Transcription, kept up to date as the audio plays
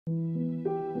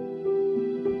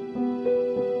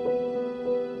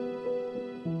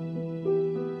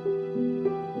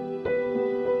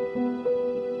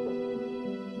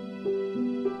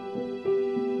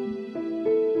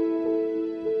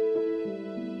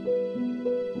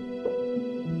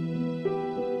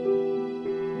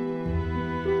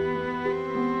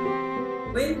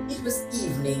it was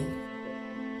evening,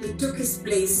 he took his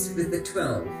place with the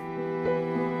 12.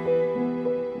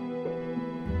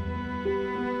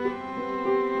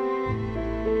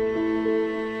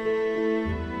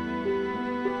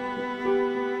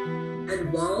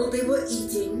 And while they were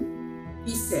eating,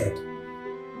 he said,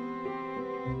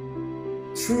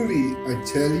 "Truly, I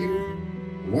tell you,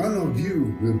 one of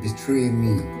you will betray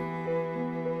me."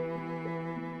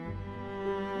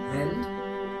 And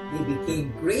they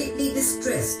became greatly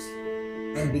distressed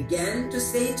and began to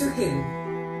say to him,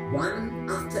 one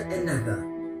after another,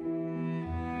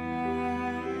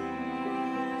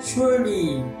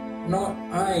 "Surely not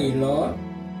I, Lord."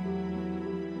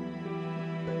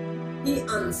 He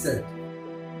answered,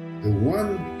 "The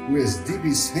one who has dipped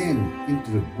his hand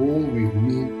into the bowl with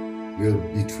me will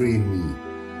betray me.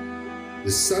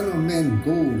 The Son of Man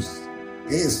goes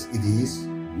as it is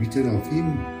written of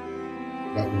him,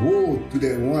 but woe to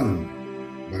that one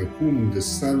by whom the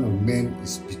Son of Man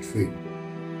is betrayed.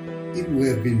 It would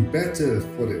have been better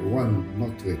for that one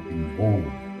not to have been born."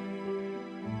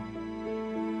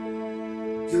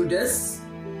 Judas,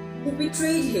 who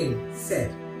betrayed him,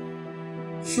 said,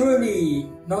 "Surely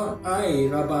not I,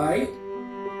 Rabbi."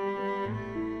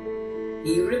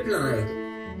 He replied,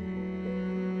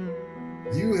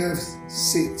 "You have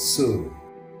said so."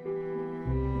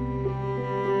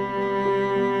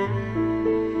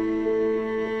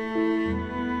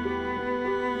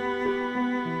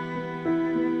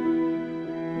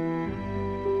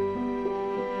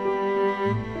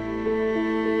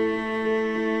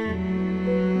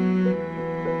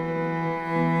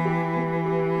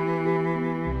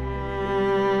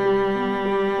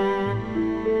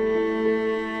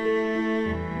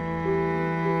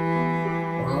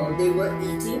 While they were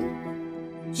eating,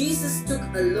 Jesus took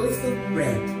a loaf of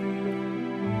bread,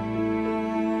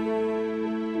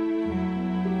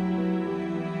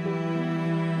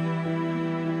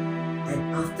 and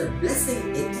after blessing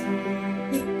it,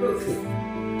 he broke it,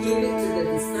 gave it to the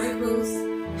disciples,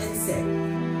 and said,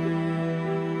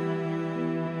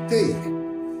 "Take,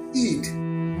 eat,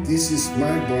 this is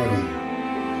my body."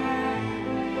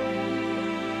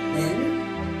 Then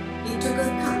he took a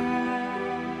cup,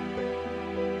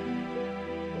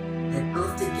 and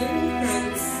after giving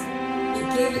thanks, he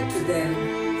gave it to them,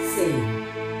 saying,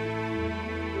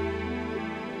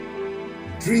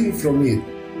 "Drink from it,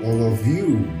 all of you,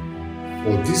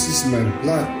 for this is my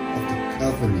blood of the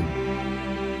covenant,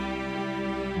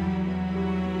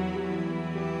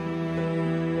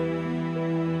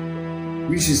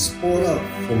 which is poured out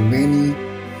for many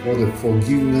for the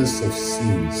forgiveness of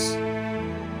sins."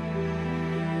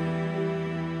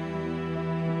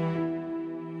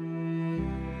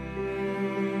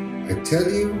 I tell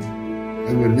you,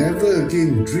 I will never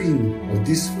again drink of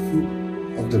this fruit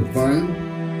of the vine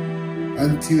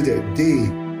until that day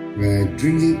when I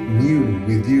drink it new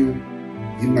with you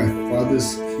in my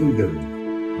Father's kingdom.